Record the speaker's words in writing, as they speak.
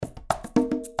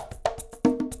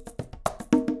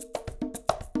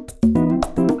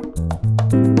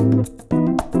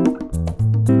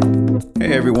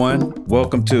everyone.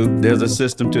 Welcome to There's a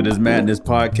System to This Madness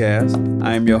podcast.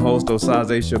 I am your host,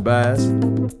 Osaze Shabazz.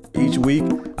 Each week,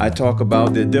 I talk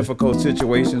about the difficult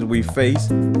situations we face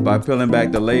by peeling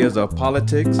back the layers of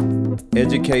politics,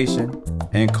 education,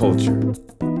 and culture.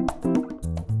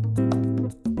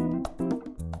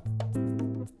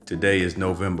 Today is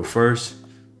November 1st,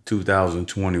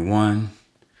 2021.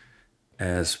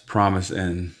 As promised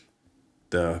in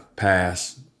the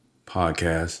past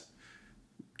podcast,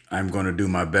 I'm going to do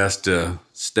my best to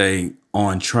stay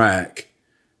on track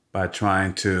by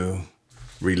trying to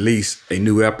release a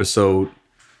new episode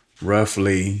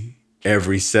roughly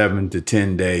every 7 to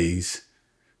 10 days.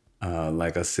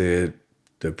 Like I said,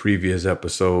 the previous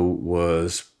episode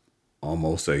was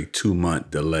almost a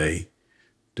 2-month delay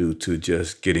due to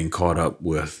just getting caught up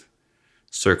with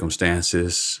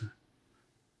circumstances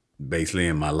basically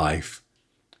in my life.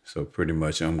 So pretty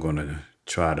much I'm going to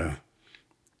try to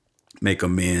make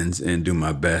amends and do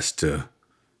my best to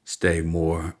stay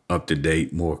more up to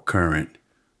date, more current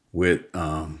with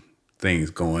things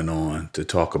going on to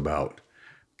talk about.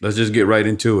 Let's just get right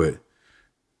into it.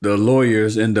 The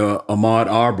lawyers in the Ahmaud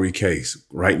Arbery case,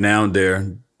 right now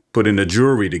they're putting a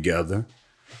jury together.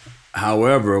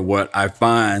 However, what I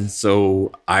find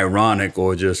so ironic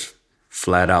or just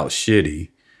flat out shitty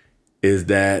is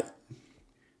that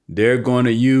they're going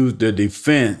to use the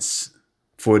defense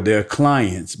for their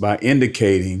clients by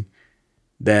indicating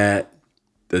that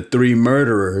the 3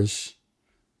 murderers,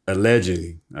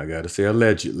 allegedly,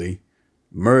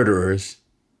 murderers,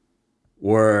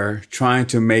 were trying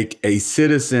to make a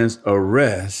citizen's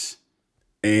arrest,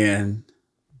 and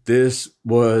this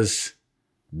was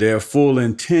their full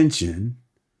intention,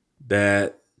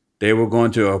 that they were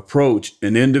going to approach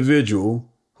an individual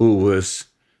who was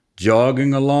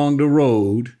jogging along the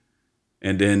road,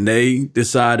 and then they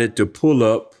decided to pull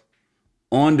up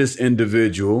on this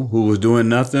individual who was doing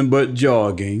nothing but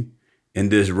jogging in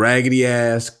this raggedy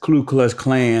ass Ku Klux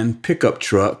Klan pickup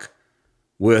truck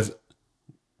with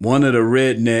one of the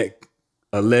redneck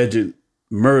alleged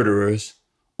murderers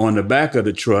on the back of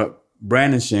the truck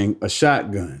brandishing a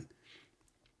shotgun.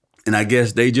 And I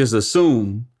guess they just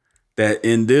assumed that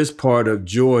in this part of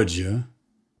Georgia,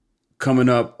 coming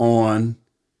up on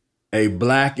a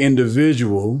black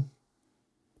individual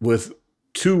with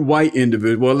 2 white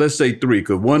individuals, well, let's say 3,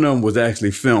 because one of them was actually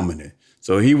filming it.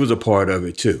 So he was a part of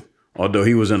it too, although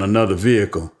he was in another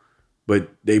vehicle.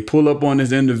 But they pull up on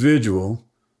this individual,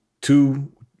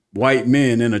 2 white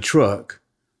men in a truck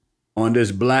on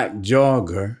this black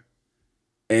jogger,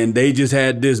 and they just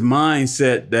had this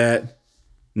mindset that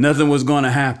nothing was going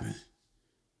to happen.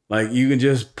 Like, you can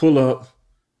just pull up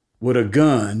with a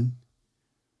gun,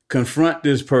 confront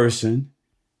this person,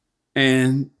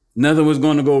 and nothing was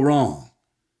going to go wrong.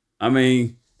 I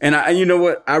mean, and you know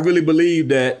what? I really believe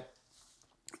that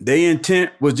their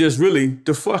intent was just really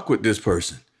to fuck with this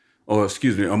person, or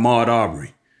Ahmaud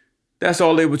Arbery. That's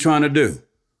all they were trying to do.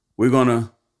 We're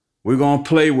gonna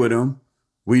play with him.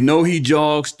 We know he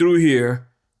jogs through here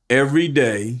every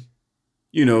day.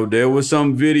 You know, there was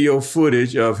some video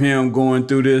footage of him going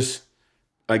through this,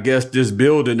 I guess, this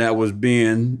building that was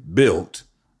being built,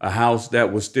 a house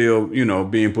that was still,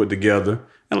 being put together.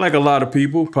 And like a lot of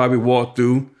people probably walked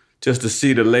through just to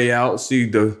see the layout, see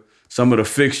some of the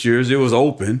fixtures. It was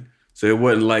open, so it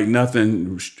wasn't like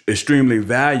nothing extremely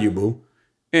valuable.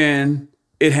 And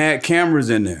it had cameras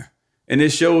in there. And it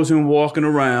shows him walking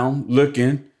around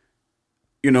looking,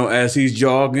 as he's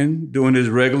jogging, doing his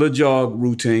regular jog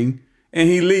routine, and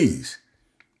he leaves.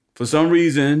 For some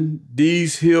reason,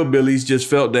 these hillbillies just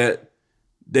felt that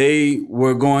they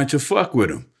were going to fuck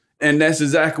with him. And that's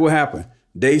exactly what happened.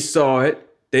 They saw it.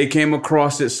 They came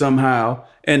across it somehow,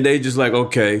 and they just like,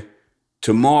 okay,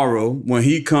 tomorrow when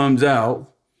he comes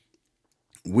out,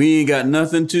 we ain't got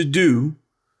nothing to do,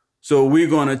 so we're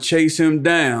going to chase him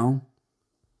down,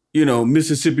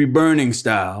 Mississippi Burning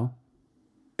style,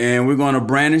 and we're going to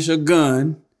brandish a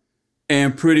gun,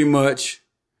 and pretty much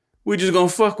we're just going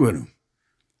to fuck with him.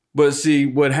 But see,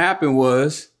 what happened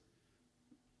was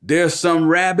there's some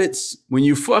rabbits, when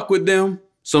you fuck with them,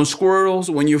 some squirrels,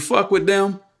 when you fuck with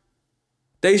them,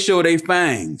 they show their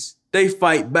fangs. They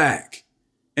fight back.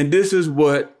 And this is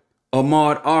what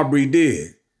Ahmaud Arbery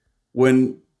did.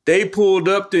 When they pulled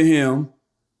up to him,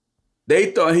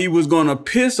 they thought he was going to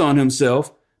piss on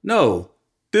himself. No,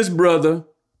 this brother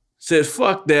said,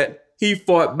 fuck that. He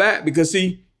fought back because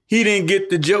he didn't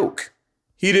get the joke.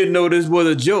 He didn't know this was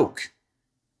a joke.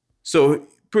 So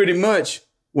pretty much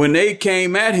when they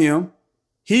came at him,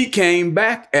 he came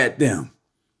back at them.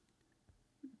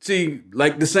 See,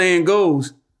 like the saying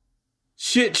goes,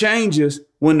 shit changes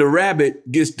when the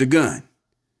rabbit gets the gun.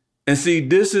 And see,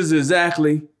 this is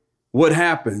exactly what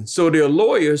happened. So they're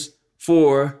lawyers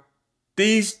for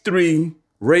these three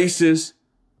racist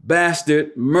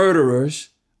bastard murderers,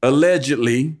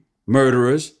 allegedly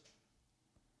murderers.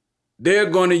 They're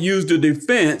going to use the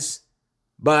defense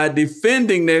by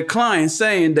defending their client,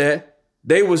 saying that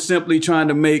they were simply trying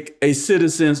to make a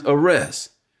citizen's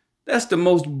arrest. That's the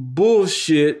most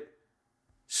bullshit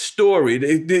story.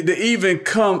 They even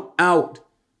come out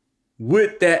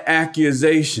with that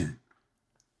accusation.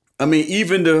 I mean,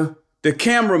 even the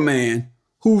cameraman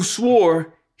who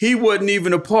swore he wasn't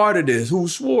even a part of this, who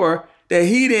swore that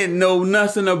he didn't know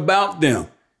nothing about them.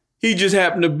 He just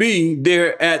happened to be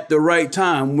there at the right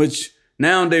time, which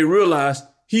now they realize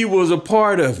he was a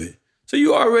part of it. So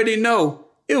you already know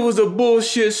it was a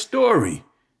bullshit story.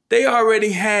 They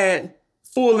already had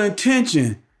full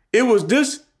intention. It was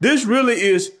this really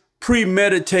is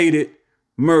premeditated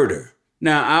murder.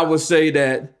 Now, I would say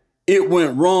that it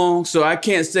went wrong, so I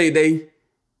can't say they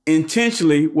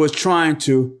intentionally was trying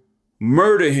to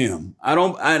murder him.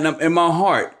 In my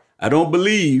heart, I don't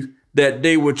believe that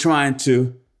they were trying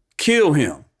to kill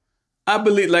him. I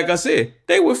believe, like I said,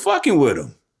 they were fucking with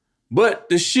him. But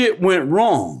the shit went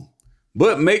wrong.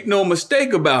 But make no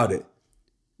mistake about it.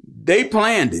 They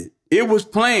planned it. It was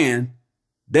planned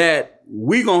that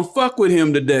we gonna fuck with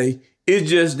him today. It's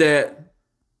just that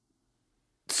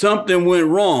something went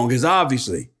wrong, is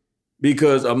obviously,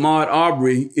 because Ahmaud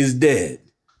Arbery is dead.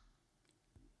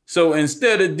 So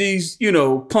instead of these,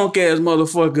 punk ass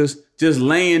motherfuckers just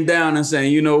laying down and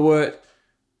saying, you know what,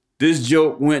 this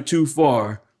joke went too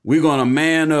far, we're gonna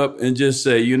man up and just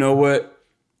say, you know what,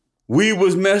 we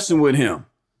was messing with him.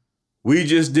 We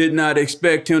just did not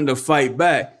expect him to fight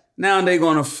back. Now they're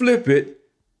gonna flip it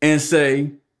and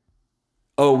say,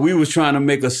 oh, we was trying to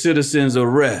make a citizen's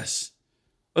arrest.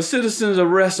 A citizen's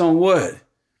arrest on what?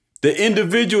 The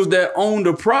individuals that own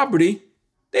the property,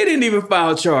 they didn't even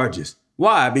file charges.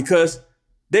 Why? Because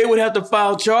they would have to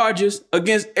file charges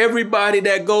against everybody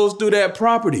that goes through that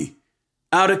property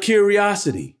out of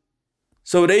curiosity.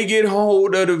 So they get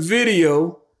hold of the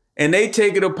video and they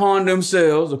take it upon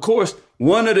themselves. Of course,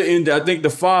 I think the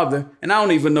father, and I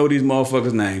don't even know these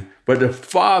motherfuckers' name, but the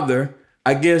father,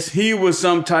 I guess he was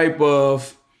some type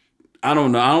of, I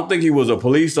don't know. I don't think he was a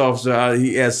police officer.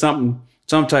 He had some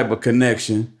type of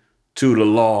connection to the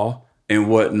law and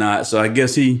whatnot. So I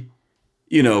guess he,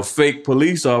 fake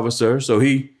police officer. So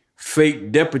he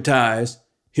fake deputized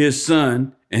his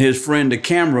son and his friend, the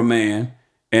cameraman.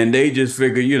 And they just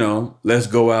figured, let's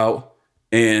go out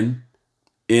and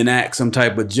enact some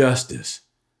type of justice.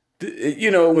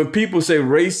 When people say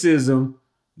racism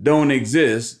don't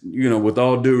exist, with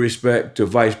all due respect to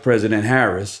Vice President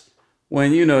Harris,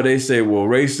 when, they say, well,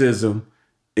 racism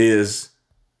is,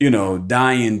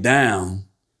 dying down.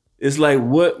 It's like,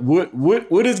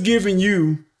 what is giving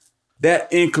you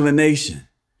that inclination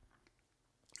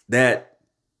that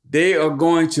they are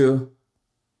going to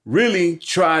really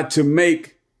try to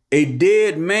make a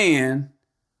dead man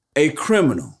a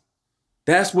criminal?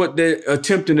 That's what they're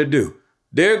attempting to do.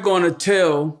 They're going to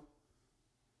tell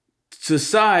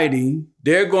society,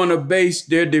 they're going to base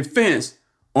their defense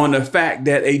on the fact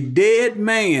that a dead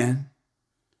man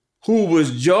who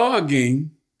was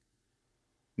jogging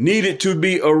needed to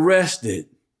be arrested,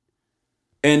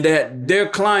 and that their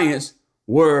clients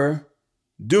were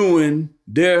doing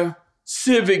their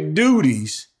civic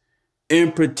duties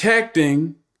in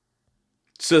protecting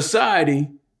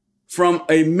society from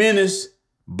a menaced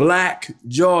black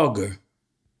jogger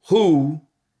who,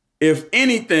 if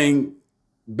anything,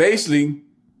 basically,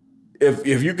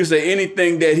 if you could say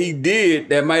anything that he did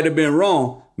that might have been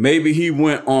wrong, maybe he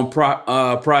went on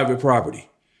private property.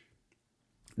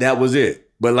 That was it.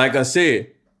 But like I said,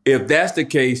 if that's the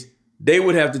case, they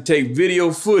would have to take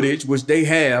video footage, which they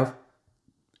have,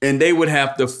 and they would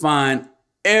have to find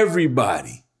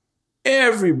everybody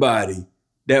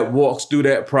that walks through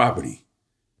that property.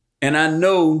 And I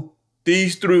know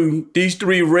these three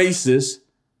racists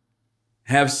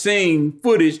have seen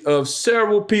footage of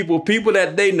several people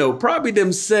that they know, probably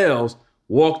themselves,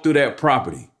 walk through that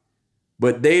property.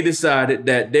 But they decided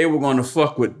that they were going to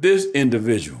fuck with this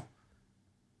individual.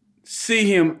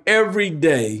 See him every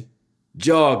day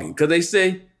jogging, because they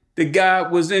say the guy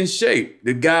was in shape.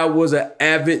 The guy was an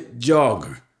avid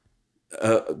jogger.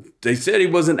 They said he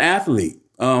was an athlete,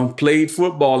 played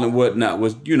football and whatnot,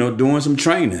 was, doing some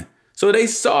training. So they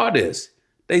saw this.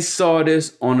 They saw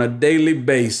this on a daily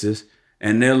basis,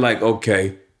 and they're like,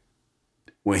 okay,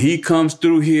 when he comes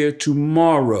through here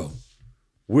tomorrow,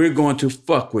 we're going to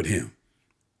fuck with him.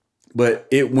 But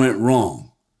it went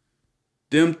wrong.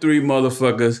 Them three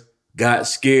motherfuckers got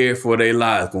scared for their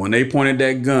lives. When they pointed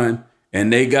that gun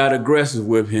and they got aggressive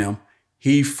with him,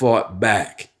 he fought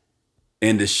back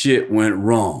and the shit went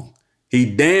wrong. He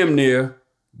damn near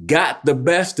got the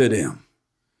best of them,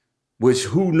 which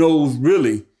who knows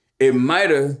really, it might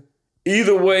have,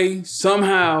 either way,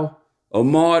 somehow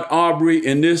Ahmaud Arbery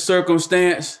in this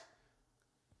circumstance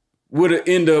would have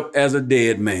ended up as a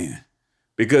dead man.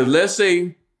 Because let's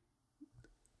say,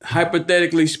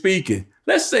 hypothetically speaking,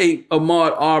 let's say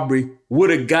Ahmaud Arbery would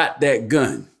have got that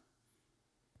gun,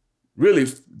 really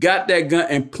got that gun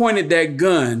and pointed that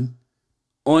gun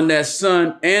on that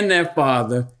son and that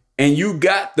father, and you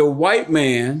got the white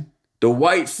man, the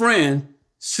white friend,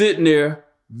 sitting there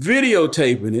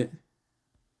videotaping it,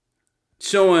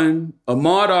 showing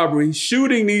Ahmaud Arbery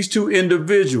shooting these two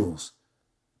individuals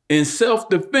in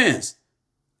self-defense.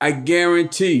 I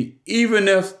guarantee, even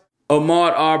if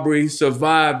Ahmaud Arbery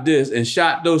survived this and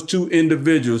shot those two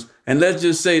individuals, and let's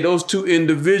just say those two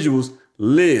individuals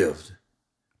lived,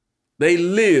 they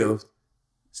lived,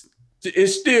 it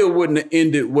still wouldn't have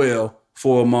ended well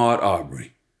for Ahmaud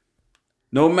Arbery.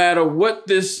 No matter what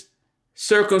this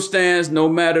circumstance, no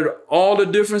matter all the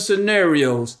different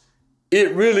scenarios,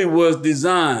 it really was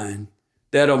designed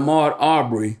that Ahmaud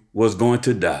Arbery was going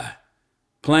to die.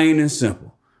 Plain and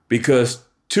simple. Because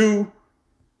 2,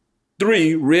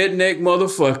 3 redneck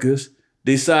motherfuckers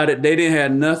decided they didn't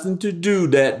have nothing to do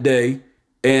that day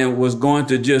and was going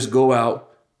to just go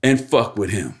out and fuck with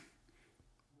him.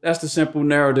 That's the simple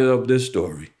narrative of this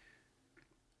story.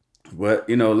 But,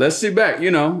 let's see back,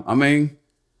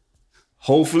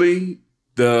 hopefully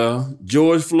the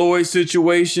George Floyd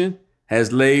situation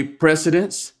has laid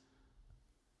precedents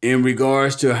in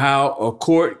regards to how a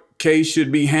court case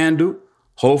should be handled.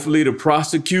 Hopefully the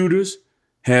prosecutors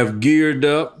have geared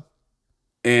up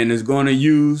and is going to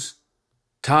use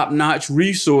top-notch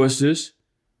resources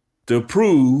to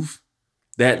prove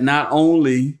that not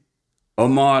only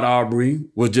Ahmaud Arbery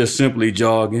was just simply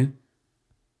jogging,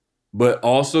 but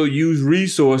also use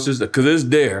resources, because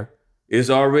it's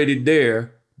already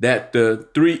there, that the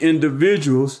 3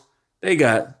 individuals, they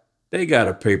got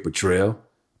a paper trail.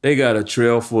 They got a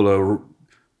trail full of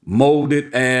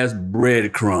molded ass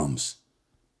breadcrumbs.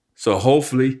 So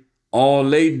hopefully all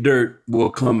they dirt will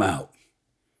come out.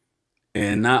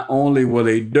 And not only will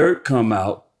they dirt come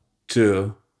out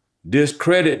to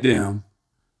discredit them,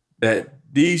 that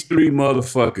these 3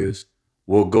 motherfuckers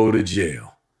will go to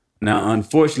jail. Now,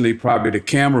 unfortunately, probably the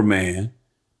cameraman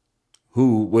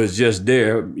who was just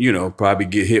there, probably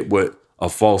get hit with a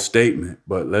false statement.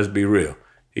 But let's be real.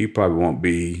 He probably won't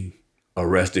be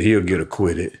arrested. He'll get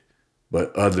acquitted.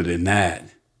 But other than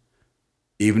that,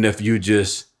 even if you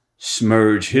just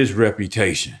smudge his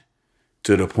reputation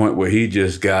to the point where he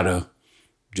just gotta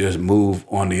just move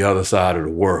on the other side of the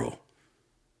world,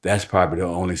 that's probably the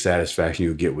only satisfaction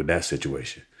you'll get with that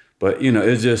situation. But,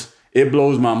 it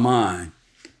blows my mind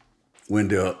when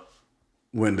the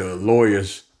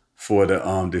lawyers for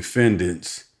the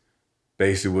defendants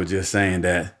basically were just saying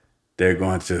that they're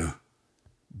going to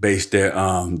base their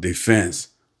defense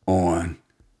on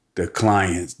their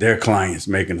clients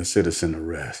making a citizen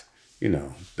arrest.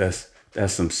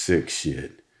 That's some sick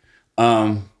shit.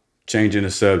 Changing the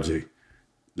subject.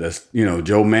 That's,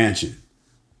 Joe Manchin.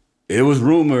 It was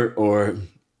rumored, or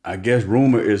I guess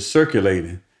rumor is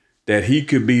circulating, that he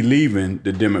could be leaving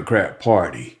the Democrat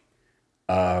Party,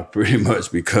 pretty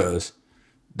much because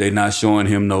they're not showing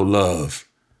him no love.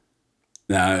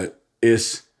 Now,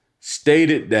 it's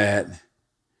stated that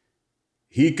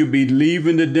he could be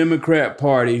leaving the Democrat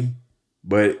Party,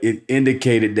 but it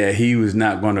indicated that he was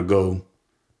not going to go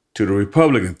to the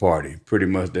Republican Party. Pretty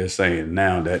much they're saying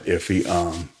now that if he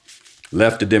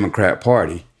left the Democrat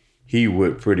Party, he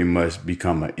would pretty much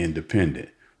become an independent,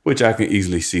 which I can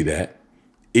easily see that.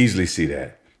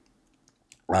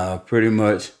 Pretty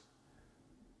much,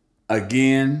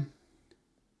 again,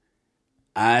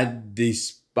 I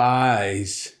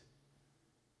despise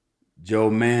Joe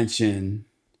Manchin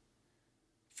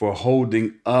for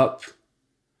holding up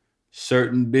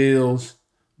certain bills,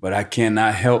 but I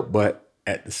cannot help but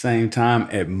at the same time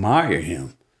admire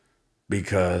him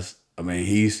because,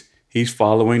 he's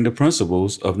following the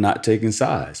principles of not taking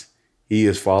sides. He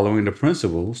is following the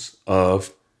principles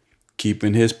of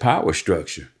keeping his power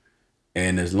structure.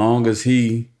 And as long as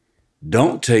he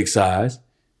don't take sides,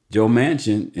 Joe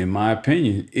Manchin, in my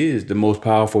opinion, is the most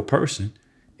powerful person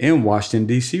in Washington,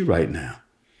 D.C. right now.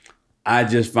 I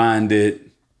just find it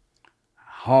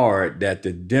hard that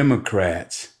the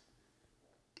Democrats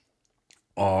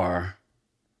are,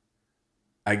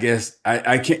 I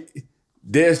can't,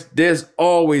 there's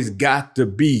always got to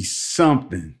be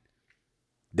something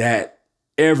that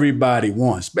everybody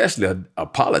wants, especially a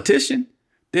politician.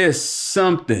 There's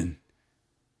something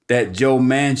that Joe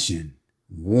Manchin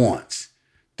wants.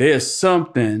 There's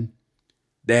something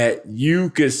that you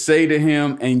could say to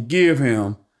him and give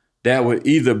him that would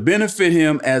either benefit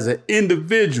him as an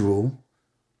individual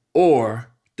or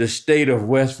the state of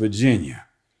West Virginia.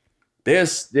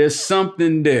 There's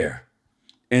something there.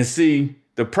 And see,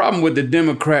 the problem with the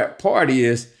Democrat Party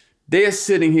is they're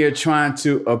sitting here trying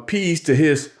to appease to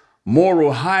his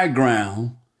moral high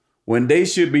ground when they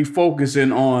should be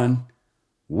focusing on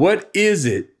what is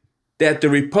it that the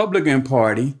Republican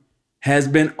Party has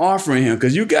been offering him.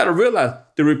 Because you got to realize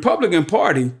the Republican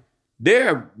Party,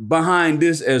 they're behind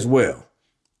this as well.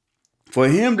 For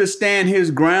him to stand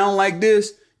his ground like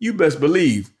this, you best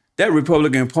believe that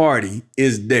Republican Party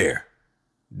is there.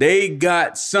 They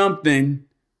got something,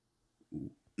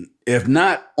 if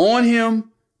not on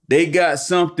him, they got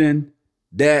something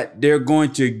that they're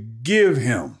going to give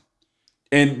him.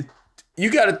 And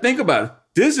you got to think about it.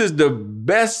 This is the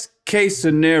best case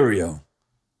scenario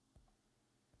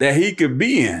that he could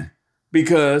be in,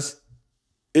 because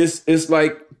it's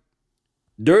like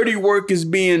dirty work is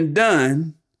being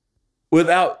done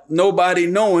without nobody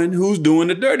knowing who's doing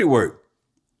the dirty work.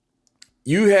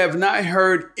 You have not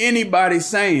heard anybody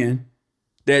saying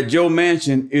that Joe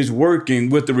Manchin is working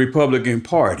with the Republican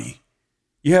Party.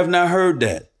 You have not heard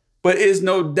that. But it's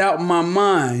no doubt in my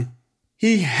mind,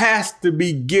 he has to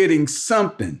be getting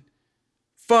something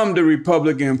from the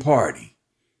Republican Party.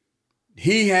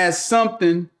 He has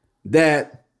something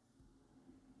that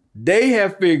they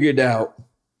have figured out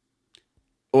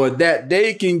or that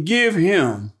they can give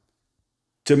him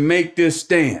to make this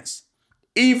stance,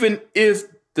 even if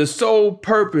the sole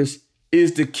purpose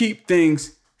is to keep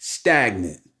things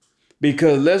stagnant.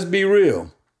 Because let's be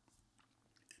real,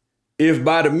 if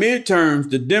by the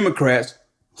midterms, the Democrats,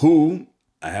 who,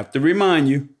 I have to remind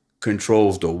you,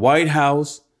 controls the White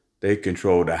House, they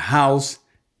control the House,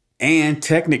 and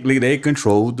technically they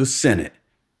control the Senate.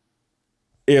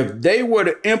 If they were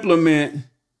to implement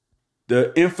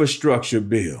the infrastructure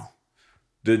bill,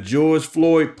 the George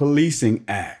Floyd Policing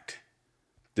Act,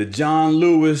 the John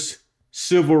Lewis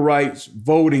Civil Rights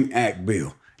Voting Act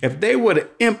bill, if they were to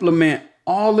implement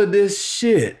all of this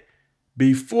shit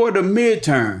before the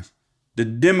midterms, the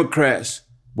Democrats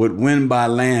would win by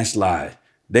landslide.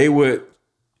 They would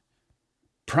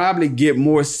probably get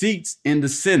more seats in the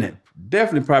Senate,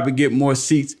 definitely probably get more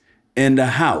seats in the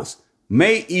House,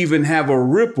 may even have a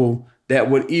ripple that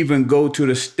would even go to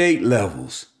the state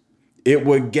levels. It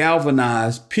would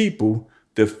galvanize people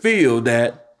to feel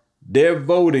that they're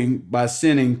voting by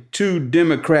sending 2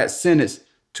 Democrat senates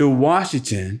to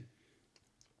Washington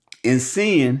and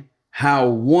seeing how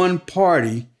one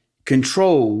party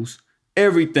controls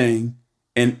everything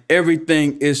and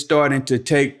everything is starting to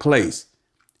take place.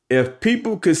 If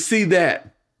people could see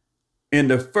that in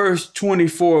the first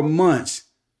 24 months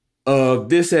of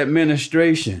this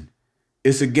administration,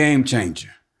 it's a game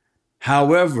changer.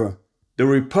 However, the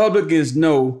Republicans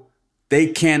know they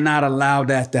cannot allow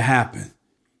that to happen.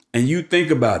 And you think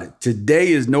about it,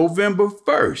 today is November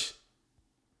 1st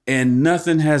and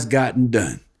nothing has gotten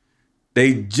done.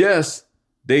 They just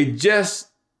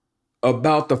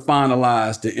about to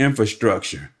finalize the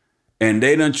infrastructure, and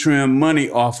they done trim money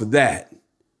off of that.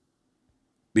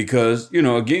 Because,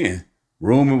 again,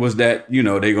 rumor was that,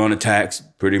 they're going to tax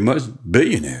pretty much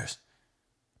billionaires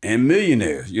and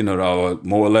millionaires,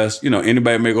 more or less,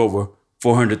 anybody make over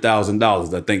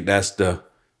 $400,000. I think that's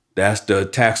the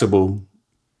taxable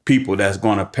people that's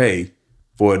going to pay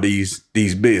for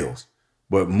these bills.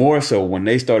 But more so when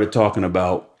they started talking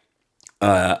about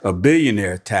a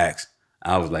billionaire tax,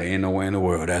 I was like, ain't no way in the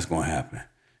world that's going to happen.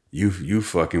 You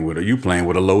playing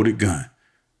with a loaded gun.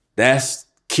 That's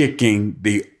kicking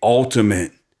the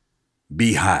ultimate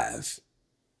beehive.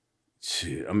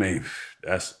 Shit, I mean,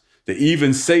 that's to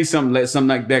even say something, let something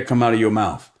like that come out of your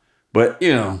mouth. But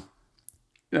the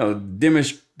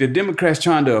Democrats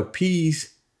trying to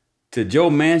appease to Joe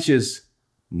Manchin's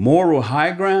moral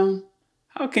high ground.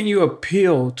 How can you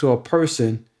appeal to a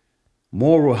person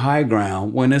moral high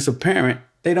ground when it's apparent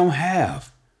they don't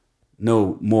have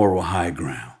no moral high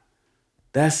ground?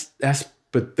 That's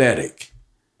pathetic.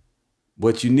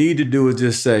 What you need to do is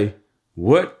just say,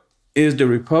 what is the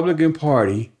Republican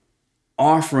Party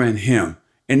offering him?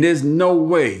 And there's no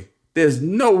way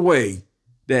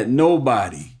that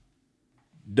nobody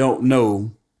don't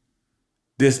know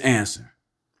this answer.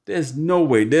 There's no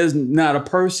way. There's not a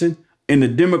person in the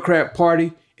Democrat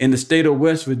Party in the state of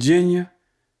West Virginia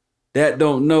that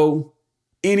don't know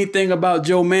anything about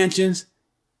Joe Manchin's,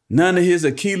 none of his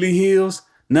Achilles heels,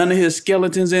 none of his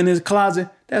skeletons in his closet.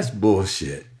 That's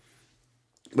bullshit.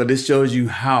 But it shows you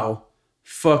how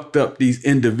fucked up these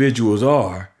individuals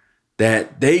are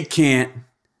that they can't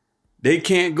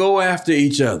go after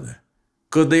each other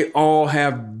because they all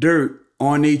have dirt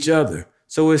on each other.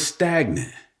 So it's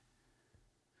stagnant.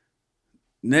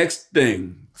 Next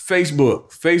thing,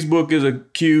 Facebook. Facebook is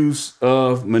accused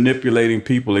of manipulating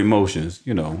people's emotions.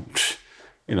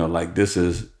 Like this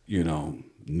is,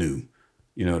 new.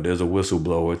 There's a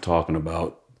whistleblower talking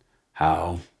about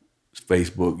how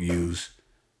Facebook used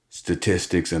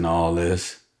statistics and all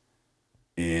this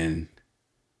and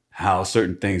how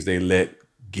certain things they let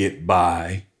get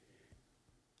by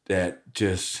that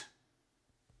just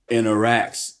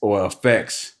interacts or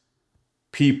affects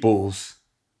people's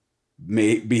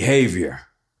behavior.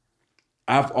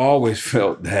 I've always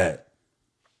felt that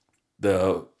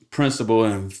the principle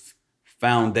and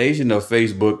foundation of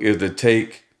Facebook is to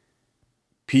take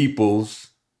people's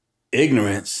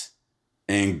ignorance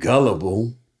and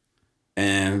gullible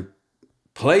and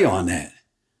play on that.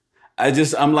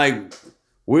 I'm like,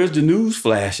 where's the news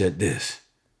flash at this?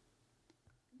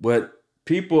 What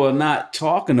people are not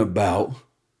talking about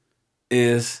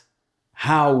is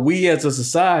how we as a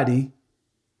society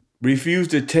refuse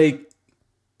to take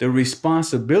the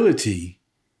responsibility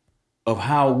of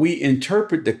how we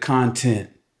interpret the content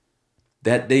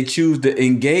that they choose to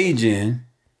engage in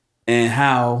and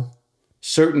how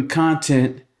certain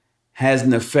content has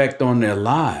an effect on their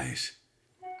lives.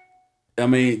 I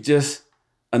mean, just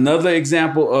another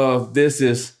example of this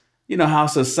is, how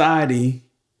society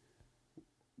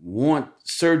want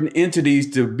certain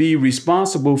entities to be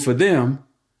responsible for them,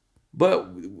 but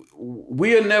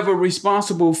we are never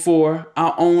responsible for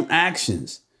our own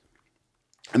actions.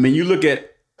 I mean, you look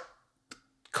at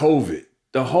COVID,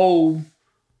 the whole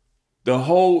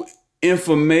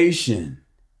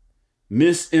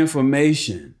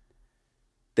misinformation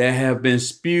that have been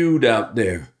spewed out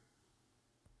there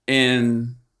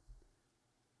and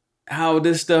how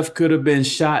this stuff could have been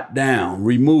shot down,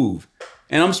 removed.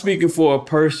 And I'm speaking for a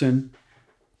person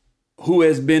who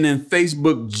has been in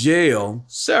Facebook jail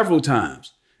several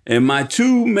times. And my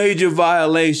two major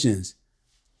violations,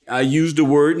 I used the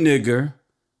word nigger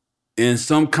in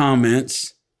some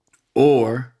comments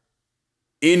or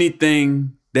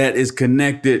anything that is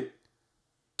connected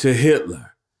to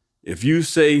Hitler. If you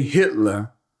say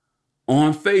Hitler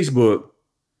on Facebook,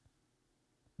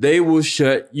 they will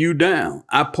shut you down.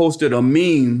 I posted a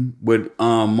meme with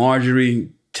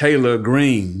Marjorie Taylor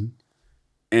Greene,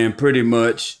 and pretty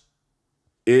much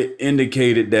it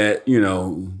indicated that,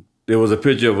 there was a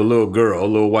picture of a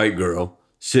little white girl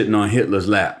sitting on Hitler's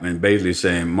lap and basically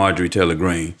saying Marjorie Taylor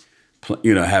Greene,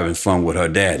 having fun with her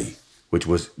daddy,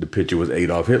 the picture was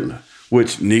Adolf Hitler,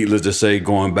 which needless to say,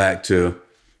 going back to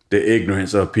the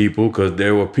ignorance of people, because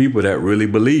there were people that really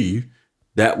believed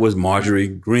that was Marjorie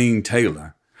Greene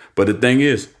Taylor. But the thing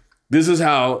is, this is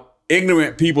how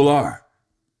ignorant people are.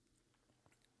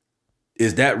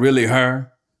 Is that really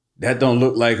her? That don't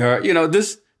look like her.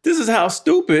 This is how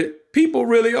stupid people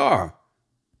really are.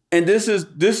 And this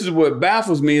is what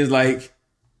baffles me, is like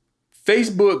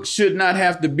Facebook should not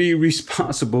have to be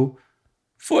responsible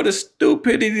for the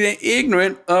stupidity and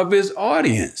ignorance of its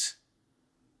audience.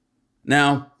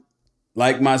 Now,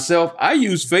 like myself, I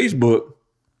use Facebook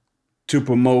to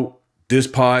promote this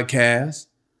podcast.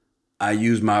 I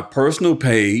use my personal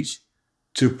page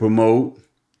to promote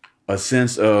a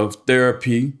sense of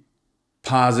therapy,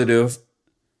 positive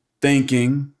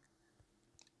thinking,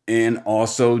 and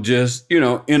also just,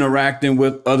 interacting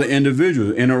with other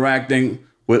individuals, interacting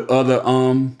with other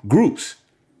groups.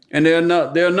 And there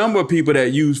are a number of people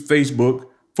that use Facebook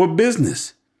for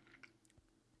business.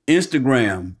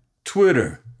 Instagram,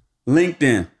 Twitter,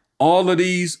 LinkedIn, all of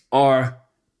these are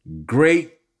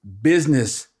great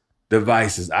business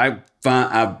devices. I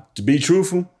find, to be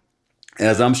truthful,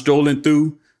 as I'm strolling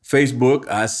through Facebook,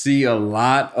 I see a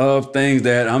lot of things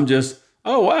that I'm just,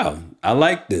 oh, wow, I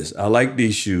like this. I like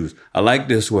these shoes. I like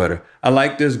this sweater. I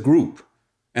like this group.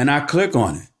 And I click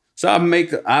on it. So I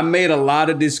made a lot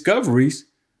of discoveries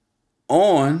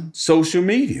on social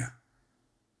media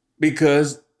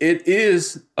because it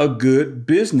is a good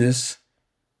business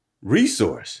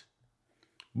resource.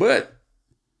 But,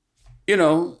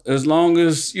 as long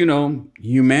as,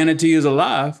 humanity is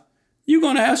alive, you're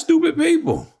going to have stupid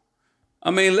people.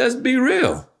 I mean, let's be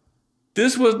real.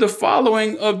 This was the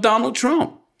following of Donald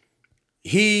Trump.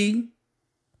 He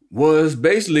was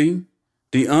basically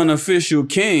the unofficial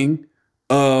king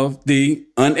of the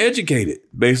uneducated,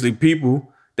 basically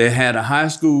people that had a high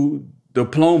school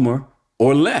diploma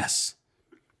or less.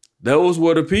 Those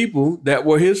were the people that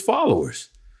were his followers,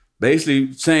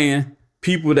 basically saying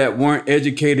people that weren't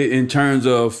educated in terms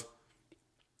of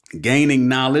gaining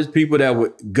knowledge, people that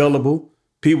were gullible,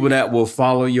 people that will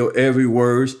follow your every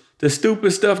words, the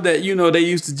stupid stuff that, they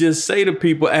used to just say to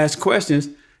people, ask questions,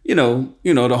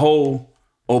 the whole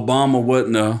Obama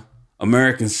wasn't a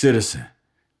American citizen,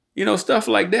 stuff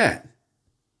like that.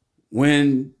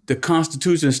 When the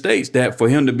Constitution states that for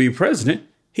him to be president,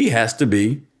 he has to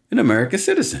be an American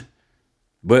citizen.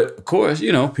 But of course,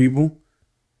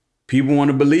 people want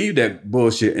to believe that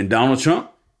bullshit. And Donald Trump,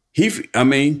 he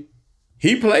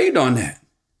played on that.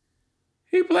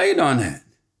 He played on that.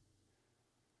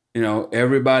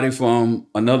 Everybody from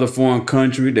another foreign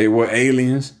country, they were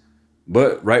aliens.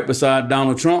 But right beside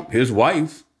Donald Trump, his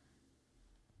wife,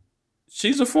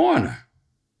 she's a foreigner.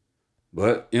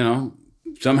 But,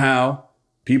 somehow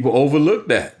people overlooked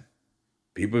that.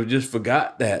 People just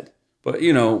forgot that. But,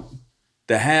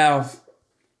 to have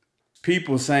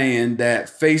people saying that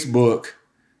Facebook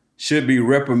should be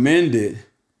reprimanded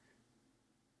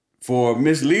for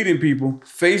misleading people,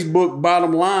 Facebook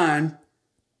bottom line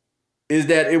is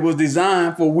that it was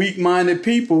designed for weak-minded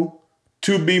people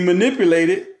to be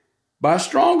manipulated by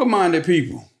stronger-minded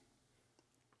people.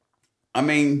 I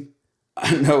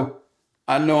know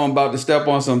I'm about to step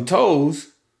on some toes,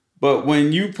 but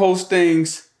when you post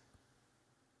things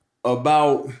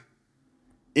about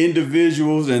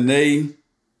individuals and they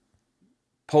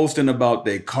posting about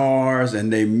their cars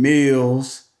and their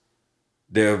meals,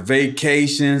 their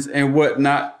vacations and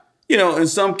whatnot, in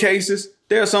some cases,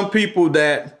 there are some people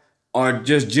that are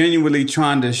just genuinely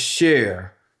trying to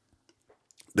share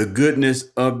the goodness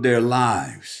of their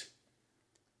lives.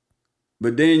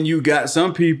 But then you got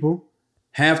some people,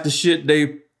 half the shit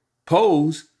they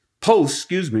post,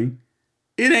 it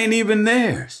ain't even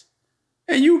theirs.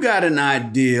 And you got an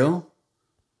idea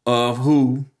of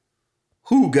who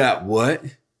got what,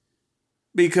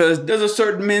 because there's a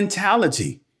certain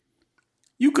mentality.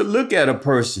 You could look at a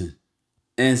person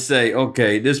and say,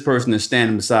 okay, this person is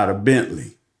standing beside a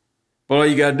Bentley. But all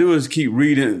you got to do is keep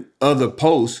reading other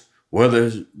posts, whether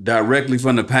it's directly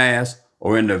from the past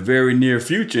or in the very near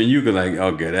future, and you can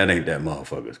okay, that ain't that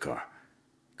motherfucker's car.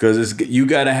 Because you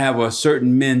got to have a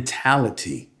certain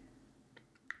mentality,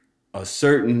 a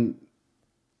certain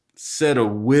set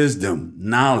of wisdom,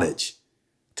 knowledge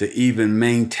to even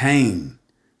maintain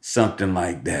something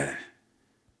like that.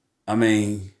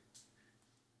 Don't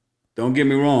get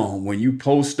me wrong. When you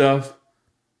post stuff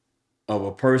of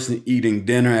a person eating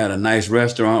dinner at a nice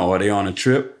restaurant or they on a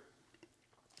trip,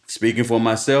 speaking for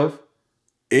myself,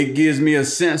 it gives me a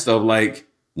sense of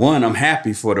one, I'm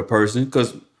happy for the person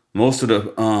because most of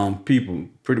the people,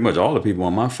 pretty much all the people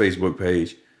on my Facebook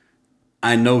page,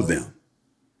 I know them.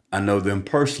 I know them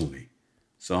personally.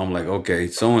 So I'm like, okay,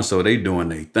 so-and-so, they doing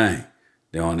their thing.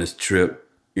 They're on this trip,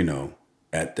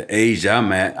 at the age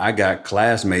I'm at, I got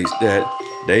classmates that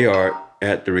they are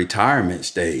at the retirement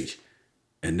stage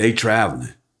and they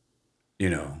traveling,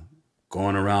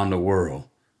 going around the world,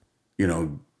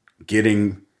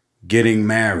 getting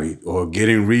married or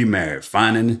getting remarried,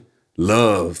 finding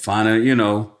love,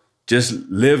 just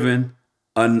living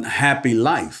a happy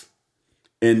life.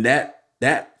 And that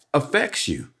affects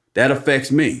you. That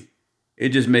affects me. It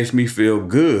just makes me feel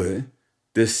good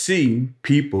to see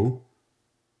people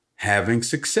having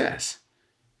success.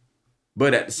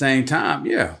 But at the same time,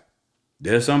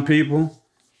 there's some people,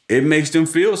 it makes them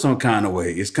feel some kind of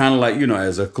way. It's kind of like,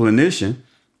 as a clinician,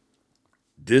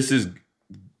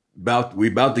 we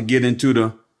about to get into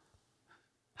the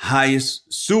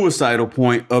highest suicidal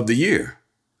point of the year.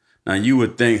 Now you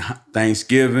would think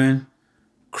Thanksgiving,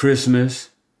 Christmas,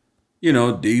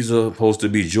 these are supposed to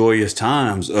be joyous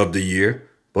times of the year.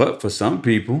 But for some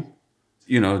people,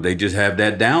 they just have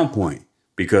that down point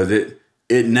because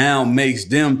it now makes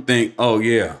them think, oh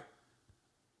yeah,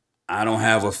 I don't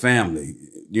have a family.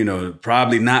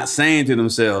 Probably not saying to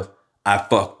themselves, I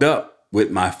fucked up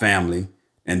with my family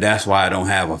and that's why I don't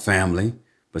have a family.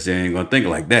 But they ain't gonna think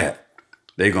like that.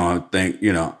 They're gonna think,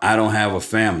 I don't have a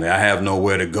family. I have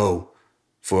nowhere to go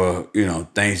for,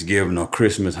 Thanksgiving or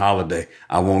Christmas holiday.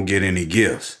 I won't get any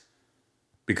gifts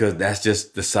because that's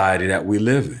just the society that we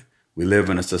live in. We live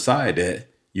in a society that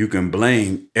you can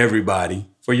blame everybody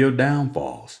for your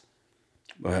downfalls.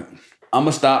 But I'm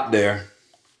gonna stop there.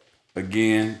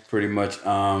 Again, pretty much,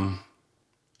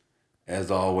 as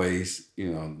always,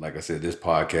 like I said, this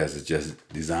podcast is just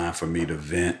designed for me to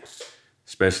vent,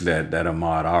 especially that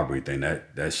Ahmaud Arbery thing.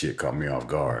 That shit caught me off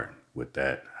guard with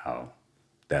that, how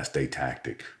that's their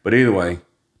tactic. But either way,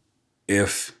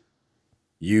 if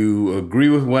you agree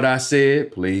with what I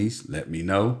said, please let me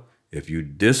know. If you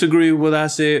disagree with what I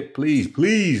said,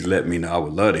 please let me know. I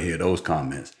would love to hear those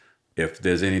comments. If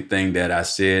there's anything that I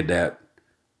said that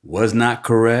was not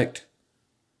correct,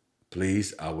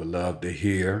 please, I would love to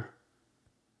hear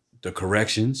the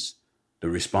corrections, the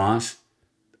response.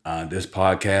 This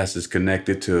podcast is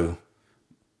connected to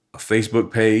a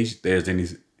Facebook page. There's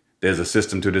a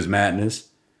System to This Madness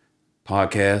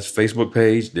podcast Facebook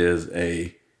page. There's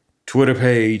a Twitter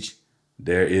page.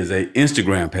 There is a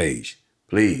Instagram page.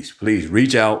 Please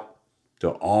reach out to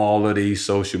all of these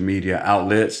social media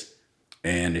outlets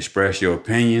and express your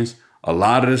opinions. A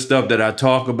lot of the stuff that I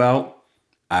talk about,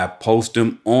 I post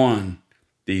them on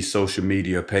these social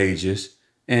media pages.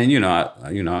 And,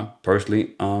 I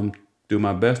personally do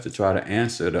my best to try to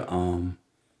answer the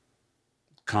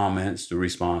comments, the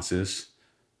responses.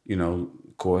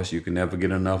 Of course, you can never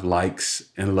get enough likes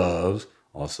and loves.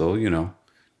 Also,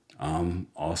 I'm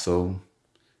also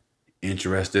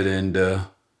interested in the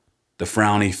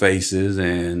frowny faces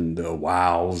and the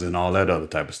wows and all that other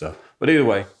type of stuff. But either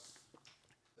way,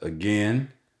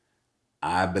 again,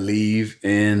 I believe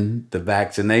in the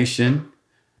vaccination.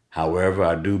 However,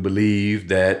 I do believe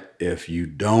that if you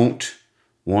don't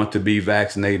want to be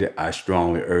vaccinated, I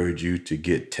strongly urge you to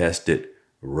get tested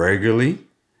regularly.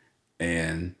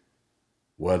 And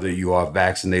whether you are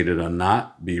vaccinated or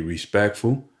not, be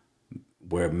respectful.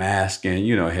 Wear masks in,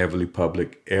 heavily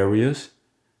public areas,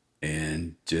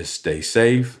 and just stay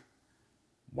safe.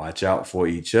 Watch out for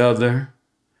each other.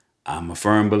 I'm a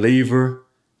firm believer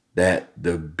that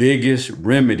the biggest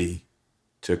remedy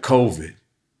to COVID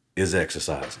is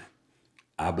exercising.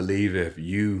 I believe if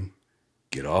you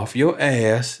get off your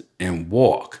ass and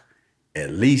walk at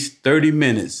least 30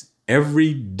 minutes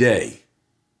every day,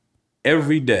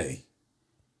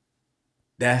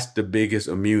 that's the biggest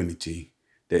immunity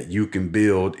that you can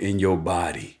build in your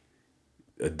body.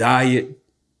 A diet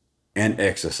and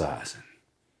exercising.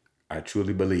 I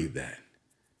truly believe that.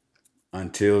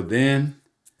 Until then,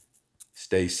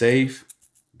 stay safe,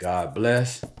 God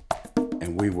bless,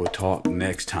 and we will talk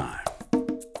next time.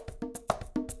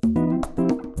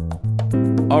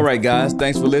 All right, guys,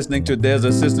 thanks for listening to There's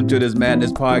a System to This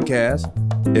Madness podcast.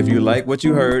 If you like what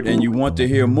you heard and you want to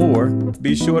hear more,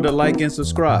 be sure to like and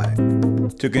subscribe.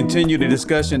 To continue the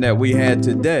discussion that we had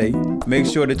today, make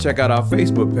sure to check out our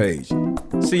Facebook page.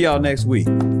 See y'all next week.